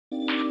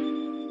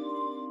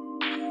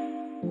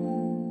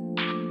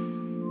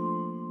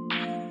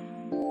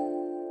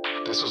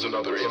This is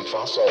another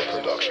Infosol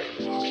production.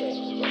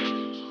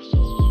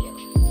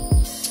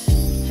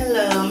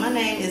 Hello, my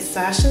name is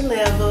Sasha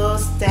L,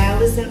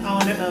 stylist and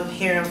owner of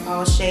Hair of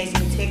All Shades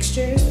and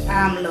Textures.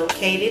 I'm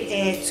located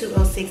at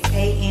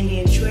 206A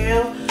Indian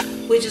Trail,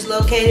 which is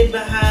located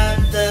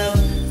behind the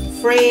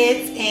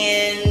Freds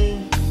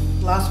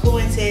and Los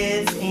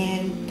Fuentes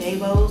and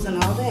Davos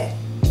and all that.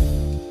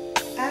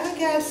 I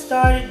got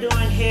started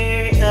doing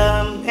hair.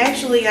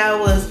 Actually, I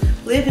was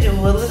living in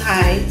Woodland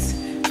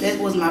Heights. That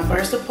was my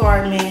first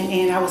apartment,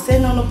 and I was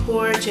sitting on the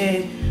porch,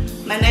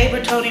 and my neighbor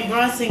Tony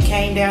Brunson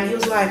came down. He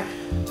was like,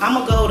 I'm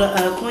gonna go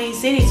to Queen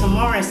City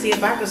tomorrow and see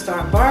if I can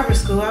start barber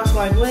school. I was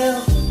like,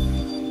 well,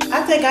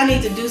 I think I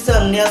need to do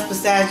something else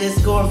besides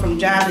just going from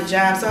job to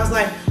job. So I was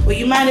like, well,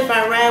 you mind if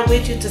I ride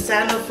with you to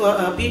sign up for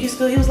a beauty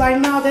school? He was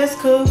like, no, that's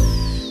cool.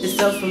 And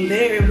so from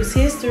there, it was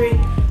history.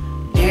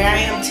 There I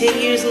am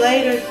 10 years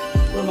later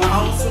with my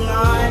own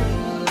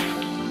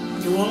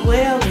salon, doing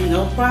well, with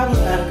no problems,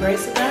 by the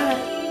grace of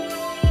God.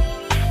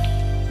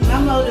 My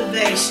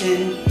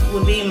motivation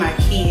would be my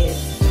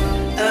kids.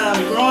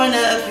 Growing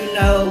up, you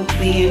know,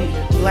 being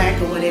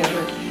black or whatever,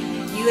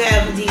 you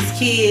have these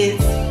kids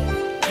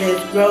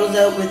that grows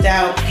up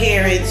without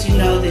parents, you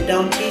know, that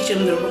don't teach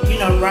them the, you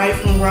know, right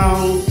from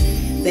wrong.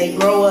 They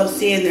grow up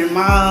seeing their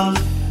moms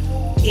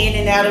in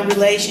and out of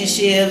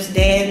relationships,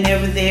 dad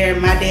never there.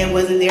 My dad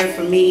wasn't there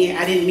for me.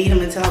 I didn't meet him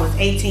until I was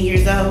 18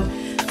 years old.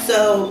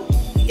 So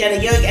at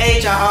a young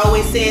age, I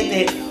always said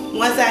that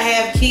once I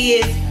have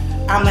kids,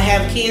 I'm gonna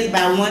have kids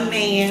by one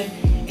man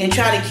and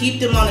try to keep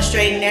them on the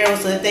straight and narrow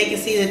so that they can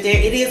see that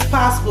it is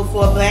possible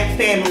for a black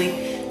family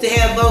to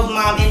have both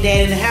mom and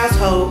dad in the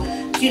household,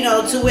 you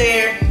know, to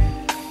where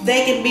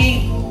they can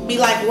be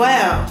like,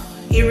 wow,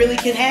 it really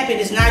can happen.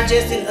 It's not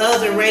just in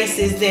other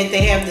races that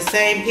they have the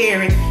same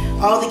parent.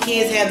 All the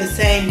kids have the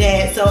same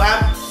dad. So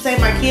I say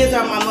my kids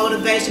are my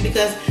motivation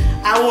because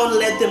I want to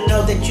let them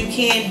know that you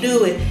can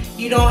do it.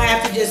 You don't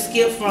have to just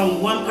skip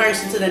from one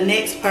person to the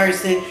next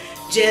person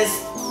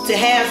just to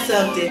have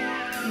something.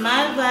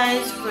 My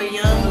advice for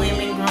young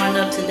women growing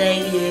up today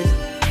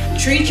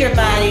is treat your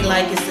body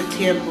like it's a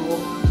temple.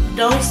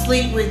 Don't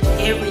sleep with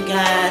every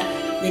guy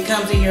that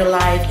comes in your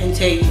life and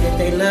tell you that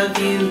they love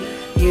you,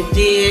 you're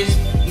this,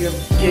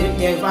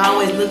 they've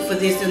always looked for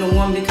this in a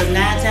woman, because 9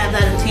 times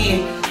out of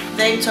 10,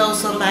 they told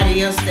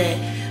somebody else that.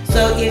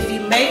 So if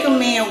you make a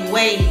man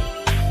wait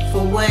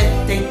for what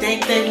they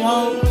think they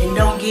want and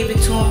don't give it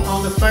to them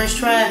on the first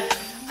try,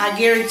 I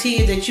guarantee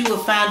you that you will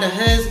find a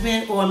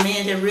husband or a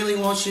man that really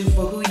wants you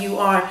for who you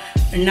are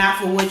and not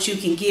for what you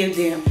can give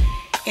them.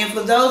 And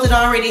for those that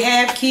already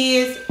have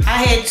kids,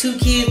 I had 2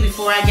 kids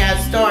before I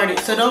got started.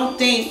 So don't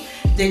think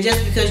that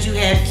just because you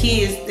have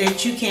kids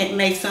that you can't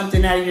make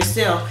something out of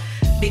yourself,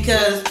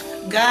 because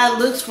God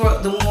looks for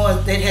the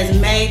ones that has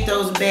made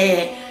those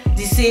bad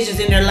decisions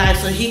in their life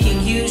so he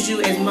can use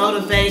you as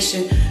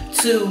motivation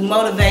to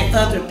motivate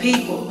other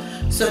people.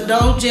 So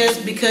don't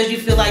just because you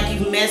feel like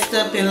you've messed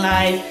up in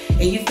life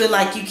and you feel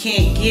like you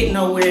can't get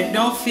nowhere,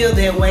 don't feel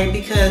that way,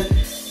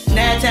 because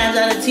 9 times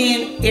out of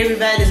 10,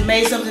 everybody that's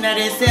made something out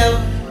of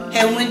themselves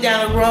had went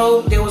down a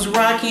road that was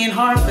rocky and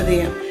hard for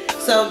them.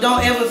 So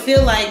don't ever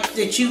feel like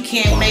that you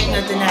can't make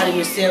nothing out of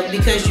yourself,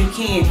 because you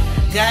can.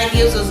 God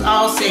gives us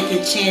all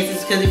second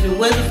chances, because if it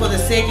wasn't for the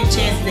second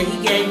chances that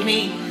he gave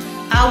me,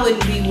 I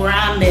wouldn't be where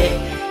I'm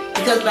at.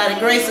 Because by the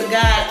grace of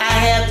God, I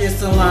have this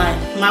salon.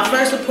 My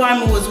first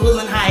apartment was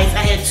Woodland Heights.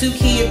 I had 2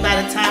 kids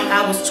by the time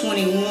I was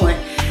 21.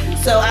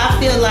 So I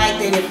feel like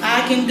that if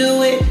I can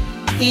do it,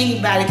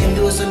 anybody can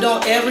do it. So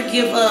don't ever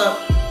give up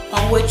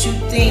on what you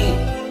think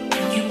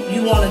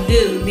you want to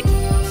do.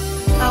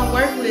 I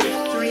worked with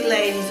 3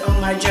 ladies on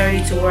my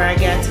journey to where I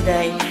got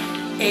today.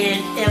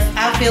 And if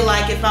I feel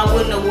like if I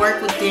wouldn't have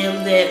worked with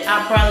them, that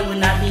I probably would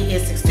not be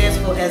as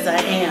successful as I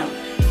am.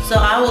 So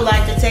I would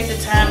like to take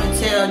the time and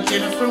tell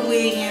Jennifer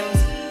Williams,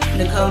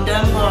 Nicole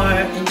Dunbar,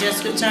 and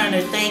Jessica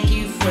Turner, thank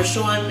you for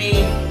showing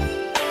me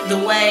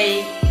the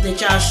way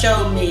that y'all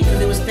showed me. Because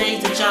it was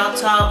things that y'all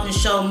taught and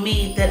showed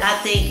me that I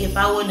think if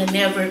I wouldn't have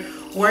never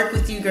worked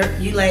with you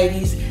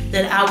ladies,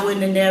 that I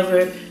wouldn't have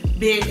never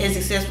been as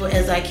successful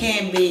as I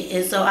can be.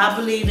 And so I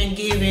believe in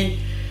giving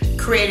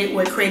credit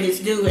where credit's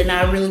due. And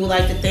I really would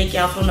like to thank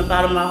y'all from the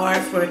bottom of my heart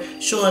for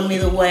showing me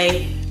the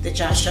way that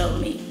y'all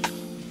showed me.